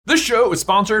This show is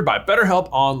sponsored by BetterHelp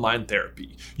Online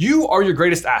Therapy. You are your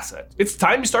greatest asset. It's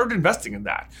time you started investing in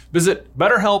that. Visit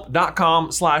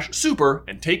betterhelp.com/super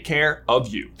and take care of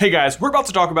you. Hey guys, we're about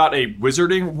to talk about a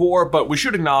wizarding war, but we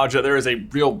should acknowledge that there is a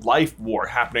real life war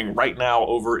happening right now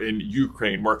over in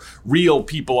Ukraine, where real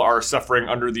people are suffering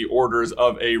under the orders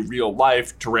of a real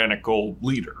life tyrannical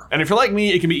leader. And if you're like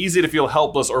me, it can be easy to feel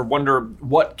helpless or wonder,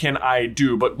 what can I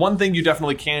do? But one thing you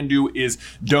definitely can do is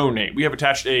donate. We have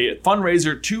attached a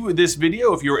fundraiser to this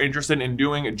video if you're interested in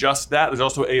doing just that. There's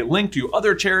also a link to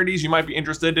other charities you might be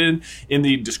interested in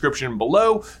the description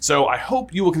below. So I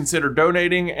hope you will consider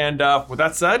donating. And with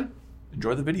that said,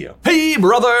 enjoy the video. Hey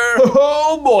brother!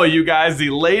 Oh boy, you guys, the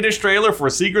latest trailer for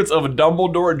Secrets of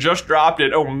Dumbledore just dropped,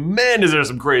 and oh man, is there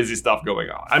some crazy stuff going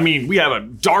on. I mean, we have a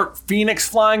dark phoenix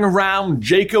flying around,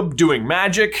 Jacob doing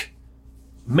magic,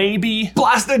 maybe,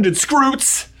 blast-ended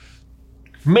Scroots,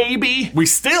 maybe. We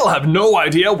still have no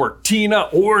idea where Tina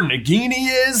or Nagini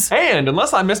is. And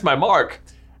unless I missed my mark,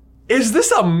 is this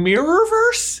a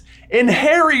Mirrorverse in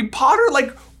Harry Potter?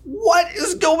 Like, what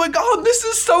is going on? This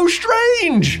is so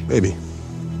strange. Maybe.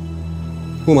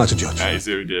 Who am I to judge? I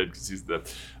see what he did, because he's the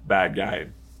bad guy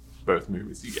in both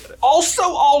movies. You get it.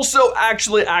 Also,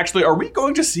 actually, are we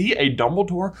going to see a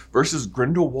Dumbledore versus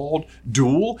Grindelwald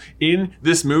duel in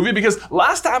this movie? Because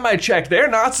last time I checked, they're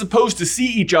not supposed to see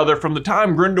each other from the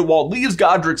time Grindelwald leaves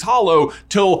Godric's Hollow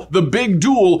till the big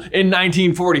duel in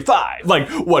 1945. Like,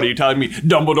 what are you telling me?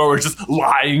 Dumbledore was just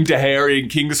lying to Harry in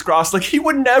King's Cross? Like, he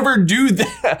would never do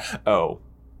that. Oh,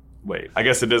 wait. I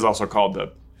guess it is also called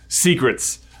the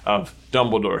Secrets of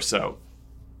Dumbledore, so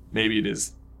maybe it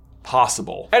is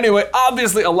possible. Anyway,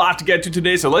 obviously a lot to get to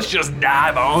today, so let's just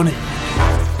dive on in.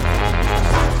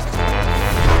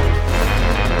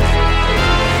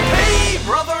 Hey,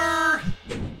 brother!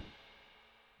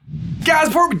 Guys,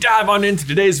 before we dive on into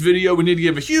today's video, we need to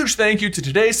give a huge thank you to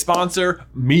today's sponsor,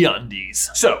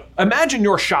 MeUndies. So, imagine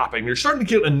you're shopping, you're starting to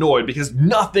get annoyed because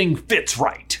nothing fits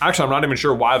right. Actually, I'm not even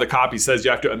sure why the copy says you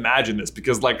have to imagine this,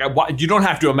 because like, you don't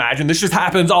have to imagine, this just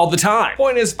happens all the time.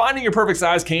 Point is, finding your perfect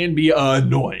size can be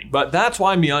annoying, but that's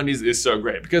why MeUndies is so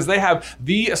great, because they have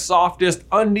the softest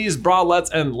undies,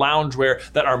 bralettes, and loungewear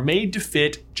that are made to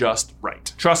fit just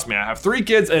right. Trust me, I have 3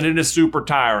 kids and it is super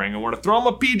tiring. I want to throw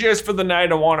my PJs for the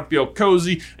night, I want to feel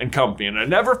cozy and comfy, and I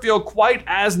never feel quite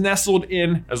as nestled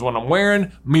in as when I'm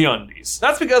wearing MeUndies.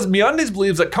 That's because MeUndies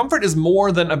believes that comfort is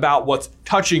more than about what's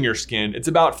touching your skin, it's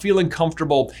about feeling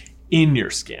comfortable in your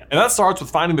skin. And that starts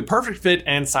with finding the perfect fit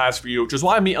and size for you, which is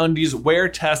why MeUndies wear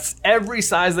tests every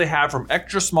size they have, from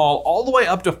extra small all the way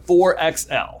up to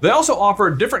 4XL. They also offer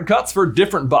different cuts for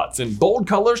different butts, and bold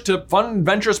colors to fun,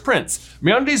 adventurous prints.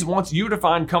 MeUndies wants you to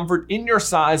find comfort in your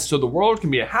size so the world can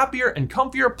be a happier and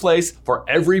comfier place for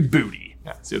every booty.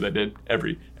 Yeah, see what I did?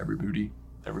 Every booty.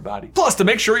 Everybody. Plus, to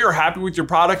make sure you're happy with your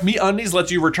product, MeUndies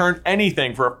lets you return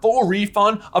anything for a full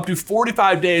refund up to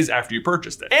 45 days after you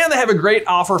purchased it. And they have a great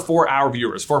offer for our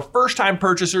viewers. For first-time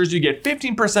purchasers, you get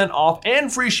 15% off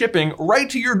and free shipping right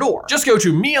to your door. Just go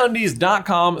to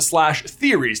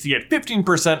MeUndies.com/theories to get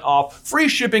 15% off, free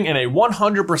shipping, and a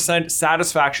 100%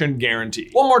 satisfaction guarantee.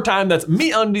 One more time, that's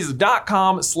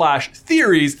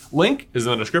MeUndies.com/theories. Link is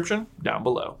in the description down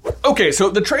below. Okay, so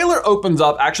the trailer opens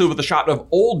up actually with a shot of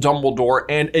old Dumbledore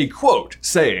and a quote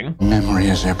saying, "Memory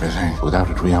is everything. Without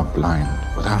it, we are blind.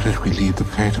 Without it, we leave the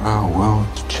fate of our world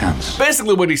to chance."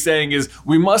 Basically what he's saying is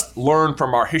we must learn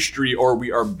from our history or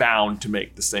we are bound to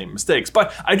make the same mistakes.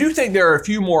 But I do think there are a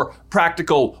few more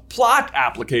practical plot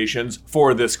applications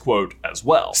for this quote as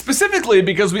well. Specifically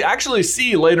because we actually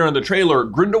see later in the trailer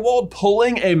Grindelwald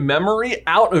pulling a memory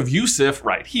out of Yusuf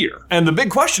right here. And the big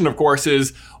question, of course,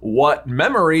 is what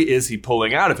memory is he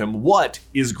pulling out of him? What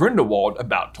is Grindelwald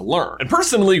about to learn? And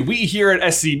personally, we here at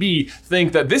SCB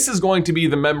think that this is going to be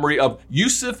the memory of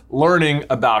Yusuf learning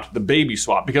about the baby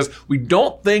swap, because we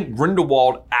don't think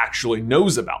Grindelwald actually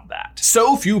knows about that.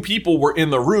 So few people were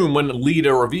in the room when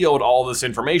Leda revealed all this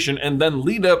information, and then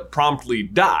Leda promptly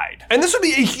died. And this would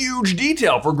be a huge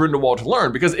detail for Grindelwald to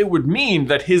learn, because it would mean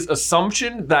that his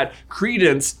assumption that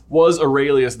Credence was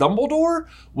Aurelius Dumbledore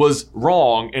was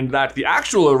wrong, and that the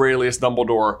actual Aurelius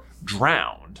Dumbledore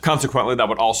drowned. Consequently, that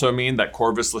would also mean that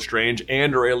Corvus Lestrange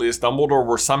and Aurelius Dumbledore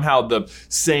were somehow the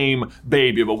same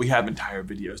baby, but we have entire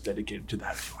videos dedicated to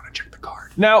that if you want to check the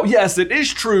card. Now, yes, it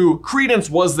is true,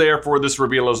 Credence was there for this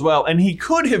reveal as well, and he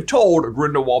could have told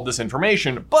Grindelwald this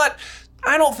information, but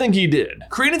I don't think he did.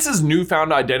 Credence's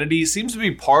newfound identity seems to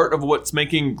be part of what's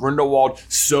making Grindelwald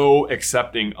so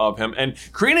accepting of him, and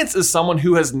Credence is someone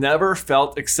who has never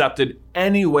felt accepted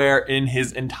anywhere in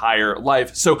his entire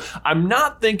life, so I'm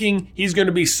not thinking he's going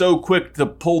to be so quick to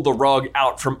pull the rug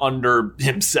out from under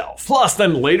himself. Plus,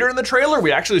 then later in the trailer,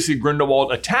 we actually see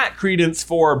Grindelwald attack Credence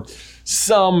for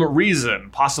some reason.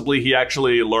 Possibly he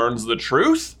actually learns the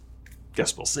truth?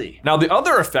 Guess we'll see. Now, the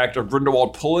other effect of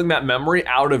Grindelwald pulling that memory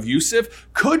out of Yusuf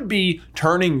could be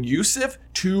turning Yusuf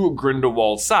to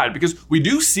Grindelwald's side, because we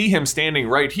do see him standing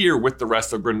right here with the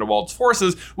rest of Grindelwald's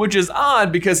forces, which is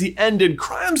odd because he ended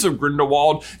Crimes of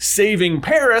Grindelwald saving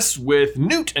Paris with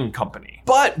Newt and company.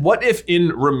 But what if in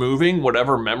removing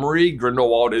whatever memory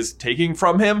Grindelwald is taking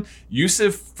from him,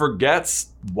 Yusuf forgets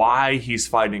why he's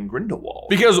fighting Grindelwald?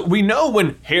 Because we know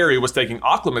when Harry was taking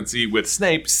occlumency with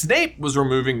Snape, Snape was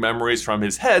removing memories from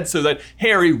his head so that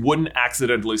Harry wouldn't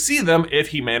accidentally see them if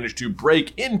he managed to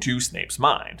break into Snape's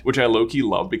mind, which I low-key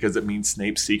love because it means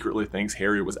Snape secretly thinks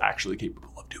Harry was actually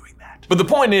capable of doing that. But the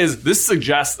point is, this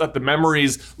suggests that the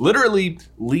memories literally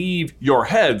leave your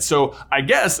head, so I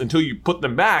guess until you put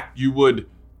them back, you would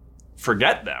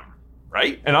forget them.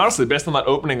 Right? And honestly, based on that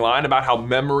opening line about how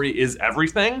memory is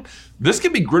everything, this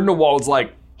could be Grindelwald's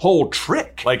whole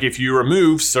trick. Like if you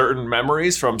remove certain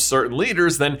memories from certain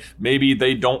leaders, then maybe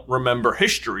they don't remember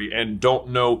history and don't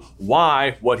know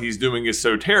why what he's doing is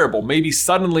so terrible. Maybe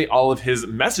suddenly all of his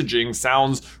messaging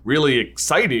sounds really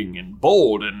exciting and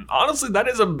bold, and honestly, that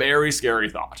is a very scary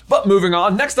thought. But moving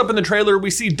on, next up in the trailer, we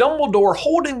see Dumbledore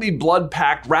holding the blood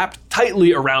pact wrapped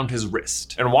tightly around his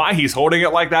wrist. And why he's holding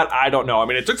it like that, I don't know. I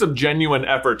mean, it took some genuine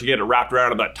effort to get it wrapped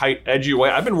around in that tight, edgy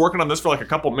way. I've been working on this for a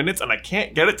couple minutes and I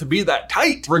can't get it to be that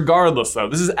tight. Regardless though,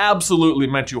 this is absolutely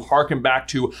meant to harken back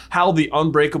to how the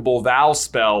Unbreakable Vow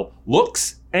spell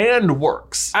looks and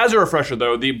works. As a refresher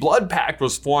though, the blood pact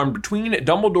was formed between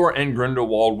Dumbledore and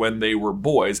Grindelwald when they were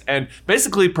boys, and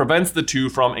basically prevents the two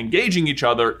from engaging each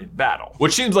other in battle,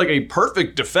 which seems like a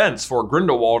perfect defense for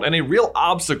Grindelwald and a real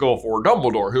obstacle for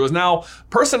Dumbledore, who is now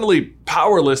personally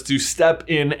powerless to step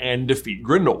in and defeat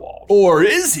Grindelwald. Or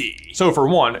is he? So for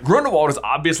one, Grindelwald is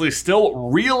obviously still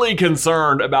really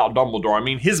concerned about Dumbledore. I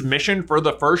mean, his mission for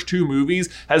the first two movies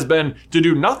has been to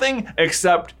do nothing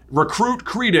except recruit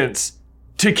Credence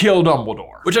to kill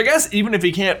Dumbledore. Which I guess even if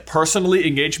he can't personally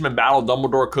engage him in battle,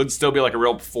 Dumbledore could still be a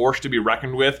real force to be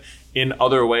reckoned with in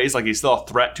other ways, he's still a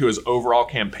threat to his overall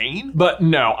campaign. But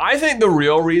no, I think the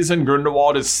real reason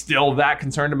Grindelwald is still that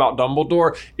concerned about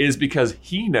Dumbledore is because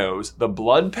he knows the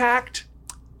blood pact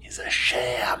is a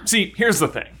sham. See, here's the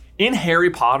thing. In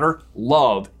Harry Potter,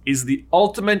 love is the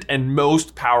ultimate and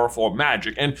most powerful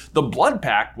magic, and the blood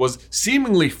pact was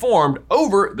seemingly formed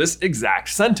over this exact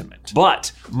sentiment.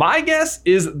 But my guess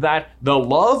is that the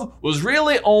love was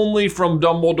really only from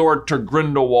Dumbledore to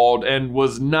Grindelwald and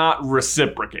was not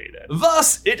reciprocated.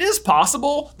 Thus, it is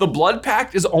possible the blood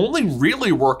pact is only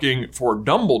really working for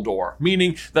Dumbledore,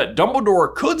 meaning that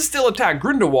Dumbledore could still attack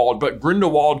Grindelwald, but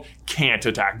Grindelwald can't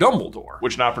attack Dumbledore,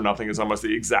 which not for nothing is almost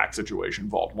the exact situation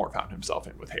Voldemort found himself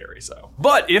in with Harry, so.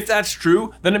 But if that's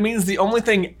true, then it means the only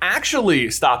thing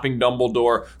actually stopping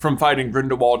Dumbledore from fighting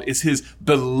Grindelwald is his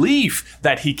belief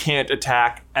that he can't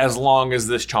attack as long as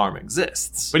this charm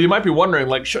exists. But you might be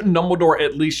wondering, shouldn't Dumbledore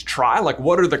at least try?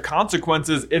 What are the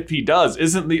consequences if he does?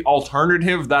 Isn't the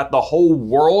alternative that the whole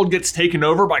world gets taken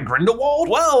over by Grindelwald?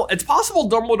 Well, it's possible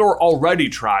Dumbledore already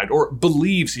tried, or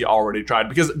believes he already tried,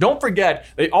 because don't forget,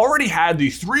 they already had the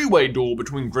three-way duel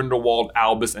between Grindelwald,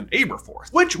 Albus, and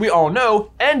Aberforth, which we all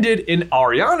know ended in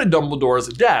Ariana Dumbledore's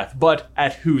death, but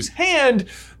at whose hand,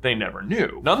 they never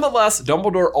knew. Nonetheless,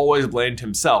 Dumbledore always blamed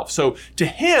himself, so to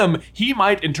him, he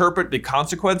might interpret the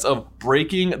consequence of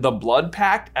breaking the blood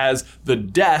pact as the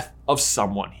death of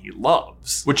someone he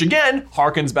loves. Which again,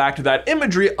 harkens back to that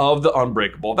imagery of the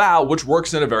unbreakable vow, which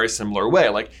works in a very similar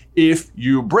way. If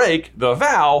you break the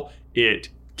vow, it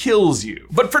kills you.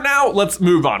 But for now, let's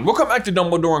move on. We'll come back to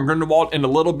Dumbledore and Grindelwald in a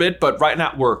little bit, but right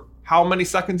now we're how many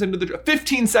seconds into the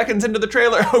 15 seconds into the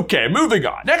trailer? Okay, moving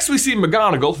on. Next we see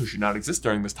McGonagall, who should not exist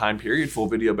during this time period, full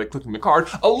video by clicking the card,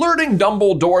 alerting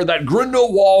Dumbledore that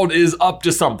Grindelwald is up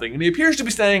to something, and he appears to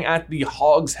be staying at the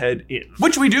Hogshead Inn.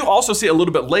 Which we do also see a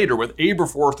little bit later with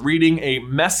Aberforth reading a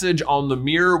message on the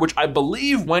mirror, which I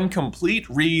believe when complete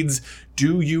reads,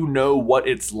 "Do you know what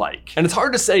it's like?" And it's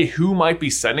hard to say who might be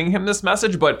sending him this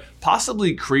message, but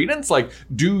possibly Credence,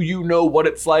 do you know what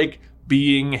it's like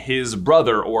being his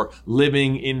brother or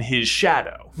living in his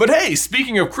shadow? But hey,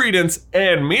 speaking of Credence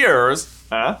and mirrors,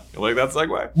 Huh? You like that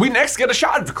segue? We next get a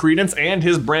shot of Credence and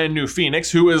his brand new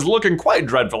Phoenix, who is looking quite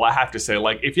dreadful, I have to say.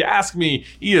 Like, if you ask me,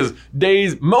 he is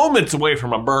moments away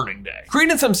from a burning day.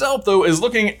 Credence himself, though, is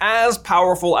looking as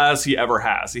powerful as he ever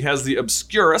has. He has the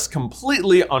Obscurus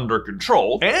completely under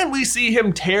control, and we see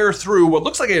him tear through what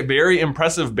looks like a very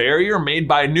impressive barrier made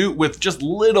by Newt with just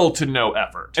little to no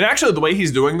effort. And actually, the way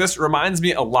he's doing this reminds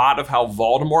me a lot of how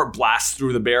Voldemort blasts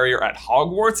through the barrier at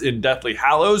Hogwarts in Deathly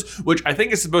Hallows, which I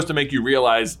think is supposed to make you realize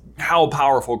how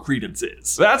powerful Credence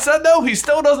is. That said, though, he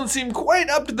still doesn't seem quite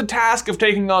up to the task of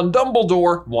taking on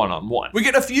Dumbledore one-on-one. We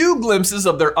get a few glimpses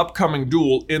of their upcoming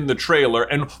duel in the trailer,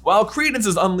 and while Credence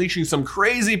is unleashing some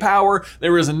crazy power,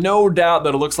 there is no doubt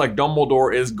that it looks like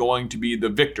Dumbledore is going to be the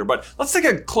victor. But let's take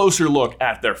a closer look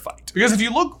at their fight. Because if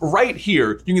you look right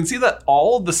here, you can see that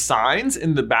all of the signs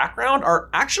in the background are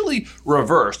actually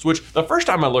reversed, which the first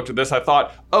time I looked at this, I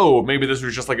thought, oh, maybe this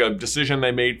was just like a decision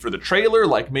they made for the trailer,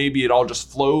 like maybe it all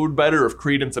just flowed better if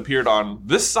Credence appeared on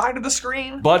this side of the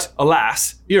screen. But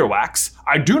alas, earwax,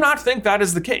 I do not think that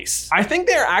is the case. I think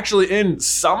they're actually in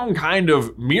some kind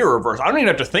of mirrorverse. I don't even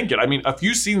have to think it. I mean, a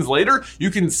few scenes later, you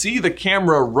can see the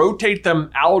camera rotate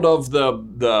them out of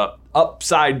the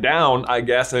upside down, I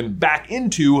guess, and back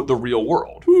into the real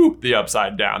world. Whew, the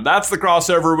upside down. That's the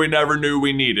crossover we never knew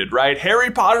we needed, right? Harry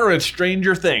Potter and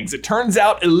Stranger Things. It turns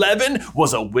out 11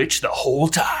 was a witch the whole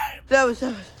time. That was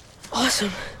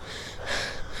awesome.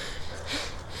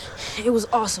 It was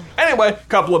awesome. Anyway,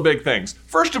 couple of big things.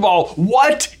 First of all,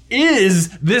 what is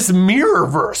this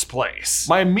Mirrorverse place?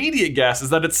 My immediate guess is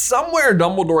that it's somewhere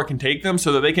Dumbledore can take them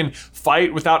so that they can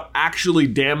fight without actually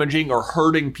damaging or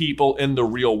hurting people in the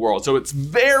real world. So it's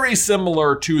very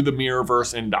similar to the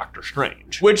Mirrorverse in Doctor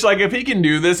Strange. Which, like, if he can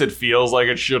do this, it feels like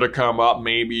it should have come up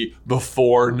maybe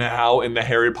before now in the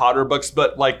Harry Potter books,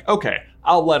 but like, okay,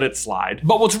 I'll let it slide.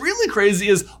 But what's really crazy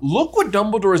is look what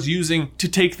Dumbledore is using to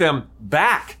take them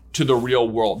back to the real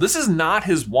world. This is not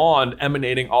his wand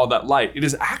emanating all that light. It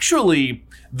is actually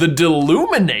the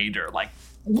Deluminator. Like,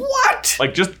 what?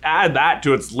 Like, just add that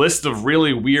to its list of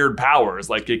really weird powers.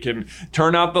 Like, it can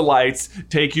turn out the lights,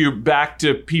 take you back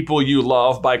to people you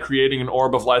love by creating an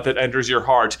orb of light that enters your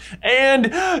heart,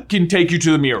 and can take you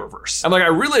to the Mirrorverse. And like, I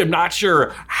really am not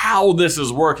sure how this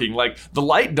is working. Like, the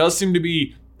light does seem to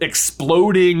be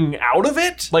exploding out of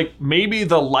it. Like, maybe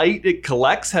the light it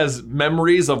collects has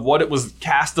memories of what it was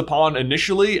cast upon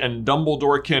initially, and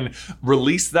Dumbledore can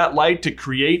release that light to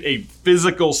create a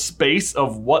physical space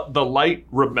of what the light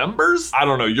remembers. I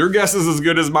don't know, your guess is as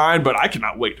good as mine, but I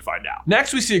cannot wait to find out.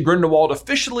 Next, we see Grindelwald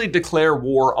officially declare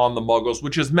war on the Muggles,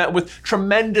 which is met with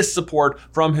tremendous support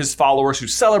from his followers, who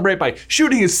celebrate by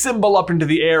shooting his symbol up into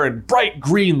the air in bright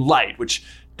green light, which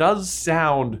does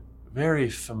sound very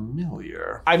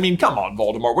familiar. I mean, come on,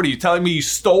 Voldemort. What are you telling me? You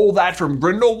stole that from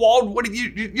Grindelwald? What are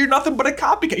you're nothing but a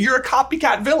copycat. You're a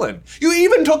copycat villain. You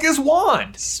even took his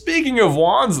wand. Speaking of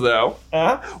wands, though,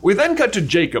 we then cut to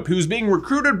Jacob, who's being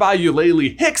recruited by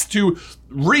Eulalie Hicks to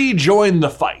rejoin the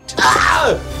fight.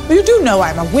 You do know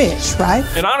I'm a witch, right?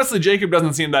 And honestly, Jacob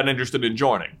doesn't seem that interested in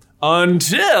joining.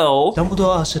 Until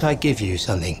Dumbledore asked that I give you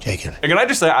something, Jacob. And can I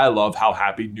just say, I love how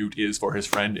happy Newt is for his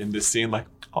friend in this scene. Like,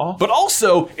 oh. But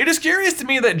also, it is curious to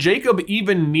me that Jacob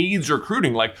even needs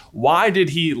recruiting. Like, why did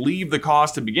he leave the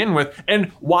cause to begin with?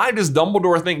 And why does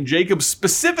Dumbledore think Jacob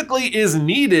specifically is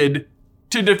needed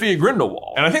to defeat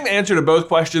Grindelwald? And I think the answer to both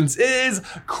questions is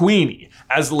Queenie.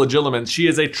 As the Legilimens, she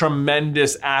is a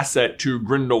tremendous asset to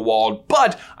Grindelwald,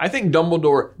 but I think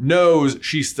Dumbledore knows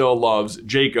she still loves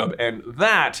Jacob, and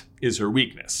that is her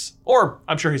weakness. Or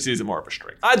I'm sure he sees it more of a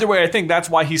strength. Either way, I think that's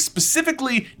why he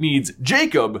specifically needs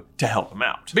Jacob to help him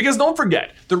out. Because don't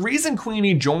forget, the reason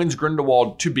Queenie joins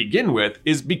Grindelwald to begin with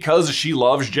is because she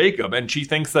loves Jacob, and she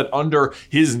thinks that under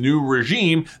his new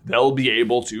regime, they'll be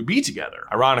able to be together.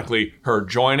 Ironically, her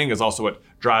joining is also what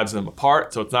drives them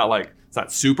apart, so it's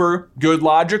not super good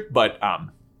logic, but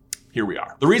here we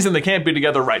are. The reason they can't be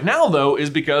together right now, though, is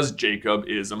because Jacob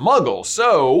is a Muggle.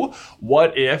 So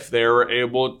what if they were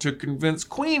able to convince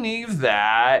Queenie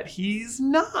that he's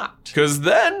not? Because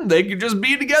then they could just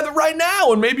be together right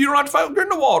now, and maybe you don't have to fight with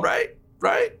Grindelwald, right?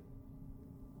 Right?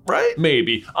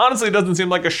 Maybe. Honestly, it doesn't seem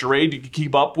like a charade you could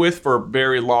keep up with for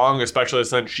very long, especially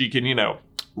since she can,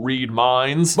 read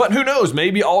minds. But who knows,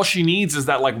 maybe all she needs is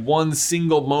that like one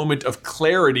single moment of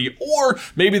clarity, or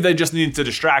maybe they just need to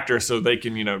distract her so they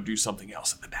can, do something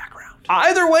else in the background.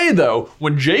 Either way though,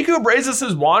 when Jacob raises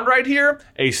his wand right here,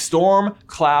 a storm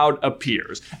cloud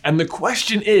appears. And the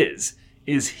question is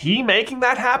he making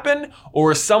that happen,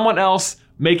 or is someone else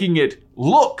making it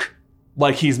look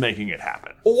like he's making it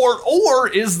happen? Or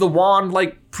is the wand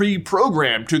like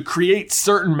pre-programmed to create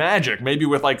certain magic, maybe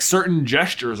with like certain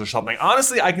gestures or something?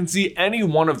 Honestly, I can see any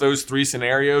one of those three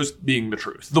scenarios being the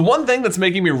truth. The one thing that's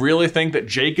making me really think that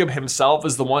Jacob himself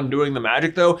is the one doing the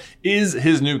magic though is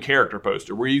his new character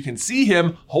poster, where you can see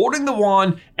him holding the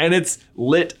wand and it's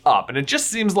lit up. And it just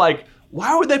seems like,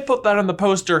 why would they put that on the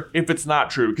poster if it's not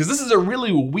true? Because this is a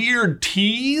really weird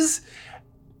tease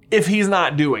if he's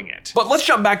not doing it. But let's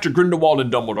jump back to Grindelwald and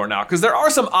Dumbledore now, because there are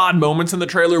some odd moments in the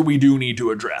trailer we do need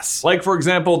to address. Like, for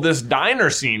example, this diner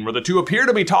scene where the two appear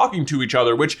to be talking to each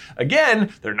other, which,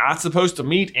 again, they're not supposed to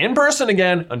meet in person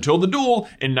again until the duel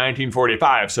in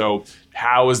 1945, so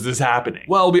how is this happening?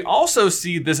 Well, we also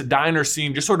see this diner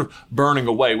scene just sort of burning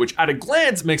away, which at a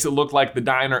glance makes it look like the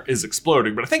diner is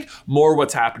exploding. But I think more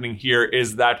what's happening here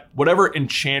is that whatever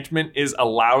enchantment is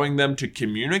allowing them to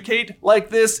communicate like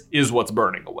this is what's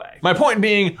burning away. My point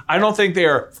being, I don't think they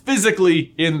are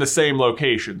physically in the same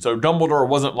location. So Dumbledore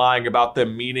wasn't lying about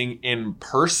them meeting in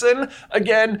person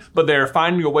again, but they're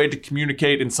finding a way to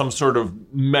communicate in some sort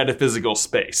of metaphysical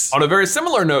space. On a very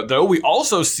similar note though, we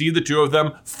also see the two of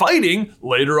them fighting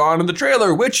later on in the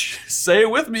trailer, which, say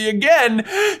it with me again,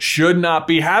 should not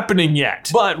be happening yet.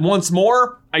 But once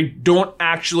more, I don't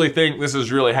actually think this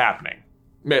is really happening.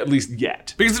 At least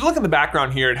yet. Because if you look in the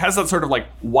background here, it has that sort of like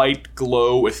white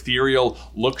glow, ethereal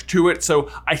look to it.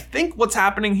 So I think what's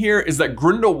happening here is that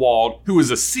Grindelwald, who is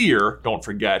a seer, don't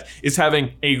forget, is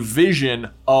having a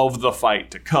vision of the fight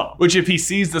to come. Which if he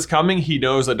sees this coming, he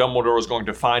knows that Dumbledore is going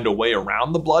to find a way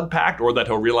around the Blood Pact, or that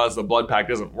he'll realize the Blood Pact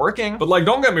isn't working. But like,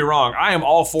 don't get me wrong, I am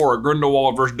all for a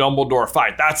Grindelwald versus Dumbledore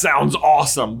fight. That sounds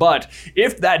awesome. But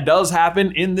if that does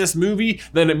happen in this movie,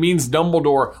 then it means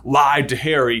Dumbledore lied to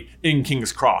Harry in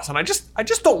King's Cross. And I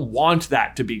just don't want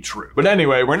that to be true. But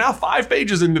anyway, we're now 5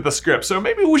 pages into the script, so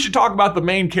maybe we should talk about the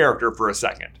main character for a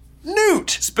second. Newt!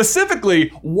 Specifically,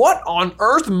 what on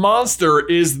earth monster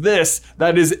is this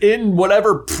that is in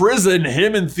whatever prison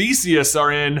him and Theseus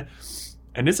are in?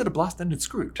 And is it a blast-ended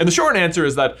Scroot? And the short answer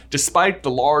is that despite the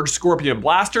large scorpion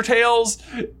blaster tails,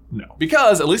 no.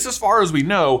 Because, at least as far as we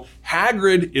know,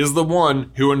 Hagrid is the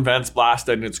one who invents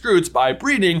blast-ended Scroots by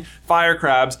breeding fire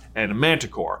crabs and a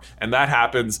manticore. And that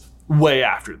happens way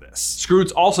after this.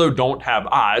 Scroots also don't have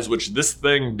eyes, which this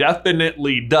thing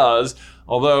definitely does.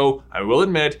 Although, I will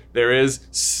admit, there is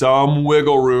some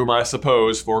wiggle room, I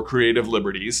suppose, for creative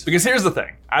liberties. Because here's the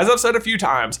thing. As I've said a few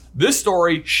times, this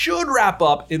story should wrap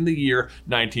up in the year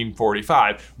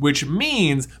 1945, which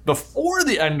means before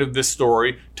the end of this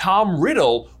story, Tom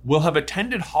Riddle will have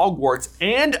attended Hogwarts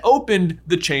and opened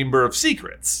the Chamber of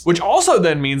Secrets. Which also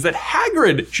then means that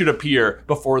Hagrid should appear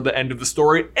before the end of the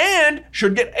story and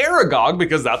should get Aragog,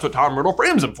 because that's what Tom Riddle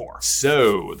frames him for.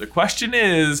 So, the question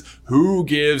is, who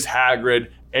gives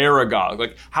Hagrid Aragog?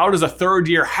 Like, how does a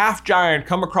third-year half-giant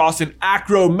come across an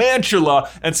acromantula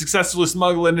and successfully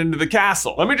smuggle it into the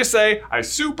castle? Let me just say, I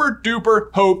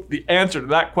super-duper hope the answer to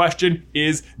that question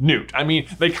is Newt. I mean,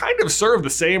 they kind of serve the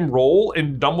same role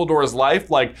in Dumbledore's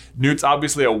life. Like, Newt's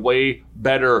obviously a way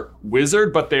better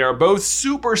wizard, but they are both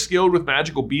super skilled with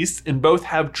magical beasts and both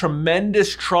have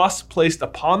tremendous trust placed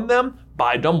upon them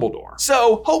by Dumbledore.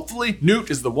 So hopefully Newt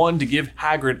is the one to give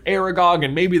Hagrid Aragog,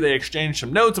 and maybe they exchange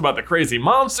some notes about the crazy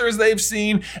monsters they've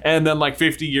seen, and then like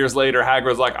 50 years later,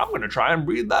 Hagrid's like, I'm gonna try and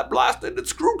breed that blast-ended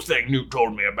Scroot thing Newt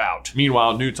told me about.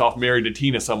 Meanwhile, Newt's off married to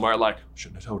Tina somewhere, like,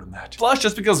 shouldn't have told him that. Plus,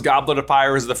 just because Goblet of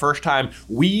Fire is the first time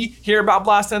we hear about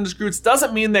blast-ended Scroots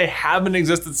doesn't mean they haven't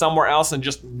existed somewhere else and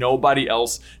just nobody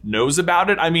else knows about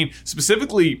it. I mean,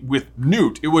 specifically with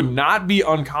Newt, it would not be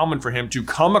uncommon for him to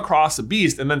come across a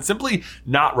beast and then simply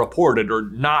not report it or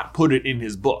not put it in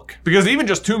his book. Because even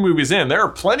just 2 movies in, there are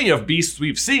plenty of beasts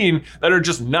we've seen that are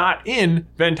just not in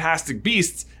Fantastic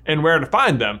Beasts and Where to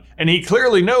Find Them. And he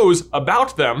clearly knows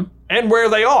about them and where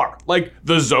they are. Like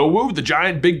the Zowu, the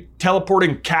giant big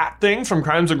teleporting cat thing from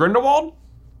Crimes of Grindelwald,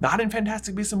 not in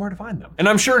Fantastic Beasts and Where to Find Them. And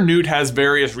I'm sure Newt has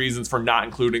various reasons for not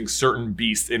including certain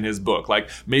beasts in his book. Like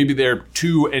maybe they're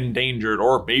too endangered,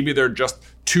 or maybe they're just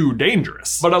too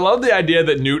dangerous. But I love the idea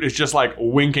that Newt is just like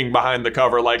winking behind the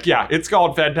cover, like, yeah, it's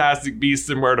called Fantastic Beasts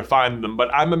and Where to Find Them,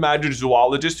 but I'm a magic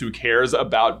zoologist who cares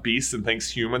about beasts and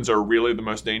thinks humans are really the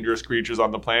most dangerous creatures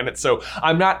on the planet. So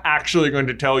I'm not actually going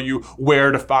to tell you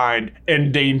where to find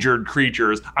endangered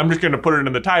creatures. I'm just going to put it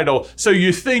in the title so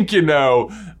you think you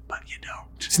know, but you don't.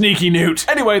 Newt. Sneaky Newt.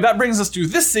 Anyway, that brings us to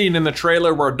this scene in the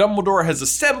trailer where Dumbledore has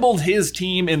assembled his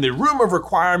team in the room of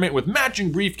requirement with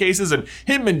matching briefcases, and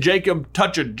him and Jacob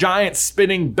touch a giant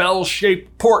spinning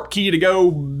bell-shaped port key to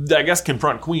go, I guess,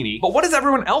 confront Queenie. But what is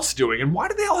everyone else doing, and why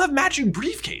do they all have matching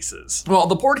briefcases? Well,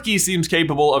 the port key seems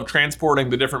capable of transporting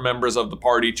the different members of the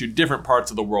party to different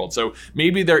parts of the world, so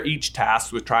maybe they're each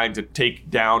tasked with trying to take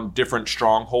down different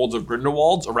strongholds of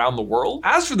Grindelwald's around the world.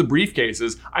 As for the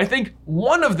briefcases, I think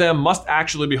one of them must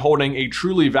actually be holding a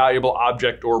truly valuable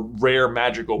object or rare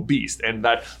magical beast, and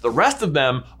that the rest of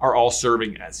them are all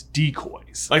serving as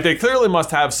decoys. Like, they clearly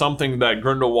must have something that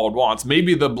Grindelwald wants,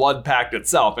 maybe the blood pact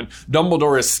itself, and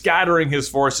Dumbledore is scattering his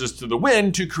forces to the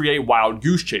wind to create wild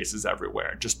goose chases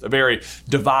everywhere. Just a very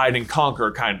divide and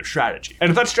conquer kind of strategy. And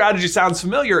if that strategy sounds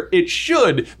familiar, it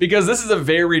should, because this is a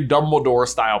very Dumbledore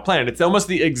style plan. It's almost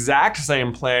the exact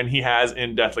same plan he has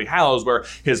in Deathly Hallows, where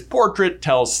his portrait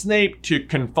tells Snape to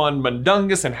confund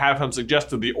Mundungus and have him suggest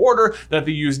to the Order that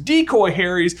they use decoy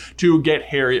Harrys to get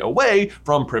Harry away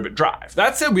from Privet Drive.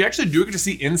 That said, we actually do get to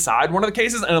see inside one of the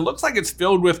cases, and it looks like it's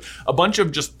filled with a bunch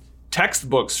of just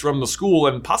textbooks from the school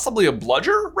and possibly a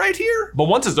bludger right here. But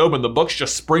once it's open, the books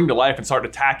just spring to life and start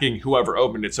attacking whoever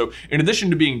opened it. So in addition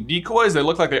to being decoys, they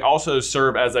look like they also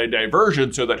serve as a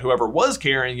diversion so that whoever was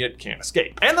carrying it can't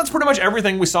escape. And that's pretty much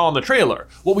everything we saw in the trailer.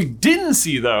 What we didn't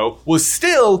see though was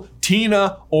still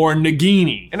Tina or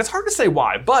Nagini. And it's hard to say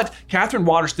why, but Catherine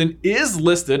Waterston is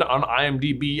listed on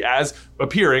IMDb as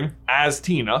appearing as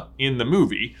Tina in the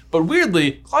movie, but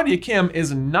weirdly, Claudia Kim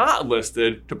is not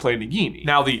listed to play Nagini.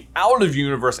 Now, the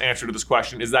out-of-universe answer to this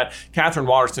question is that Catherine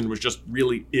Waterston was just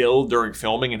really ill during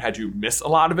filming and had to miss a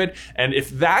lot of it, and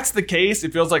if that's the case,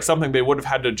 it feels like something they would have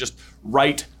had to just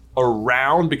write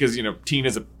around, because, you know,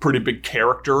 Tina's a pretty big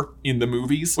character in the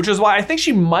movies, which is why I think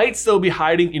she might still be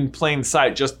hiding in plain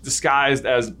sight, just disguised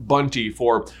as Bunty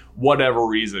for whatever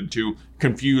reason, to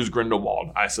confuse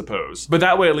Grindelwald, I suppose. But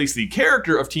that way, at least the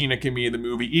character of Tina can be in the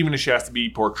movie, even if she has to be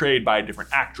portrayed by a different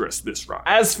actress this run.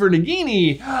 As for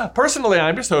Nagini, personally,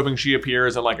 I'm just hoping she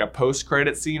appears in like a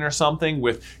post-credit scene or something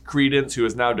with Credence, who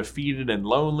is now defeated and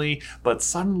lonely, but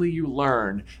suddenly you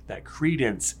learn that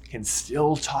Credence can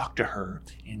still talk to her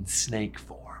in snake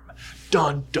form.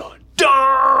 Dun, dun,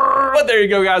 dun! But there you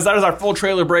go, guys. That is our full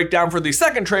trailer breakdown for the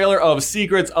second trailer of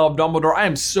Secrets of Dumbledore. I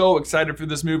am so excited for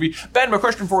this movie. Ben, my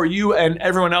question for you and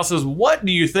everyone else is, what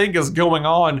do you think is going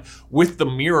on with the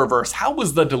Mirrorverse? How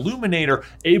was the Deluminator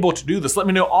able to do this? Let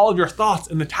me know all of your thoughts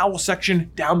in the towel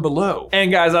section down below.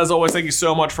 And guys, as always, thank you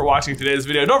so much for watching today's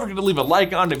video. Don't forget to leave a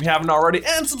like on it if you haven't already,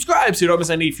 and subscribe so you don't miss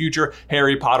any future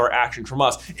Harry Potter action from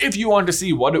us. If you want to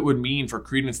see what it would mean for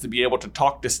Credence to be able to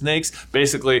talk to snakes,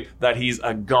 basically that he's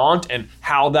a gaunt and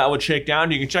how that would shake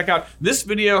down, you can check out this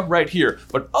video right here.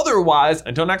 But otherwise,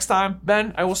 until next time,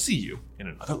 Ben, I will see you in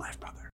another life, brother.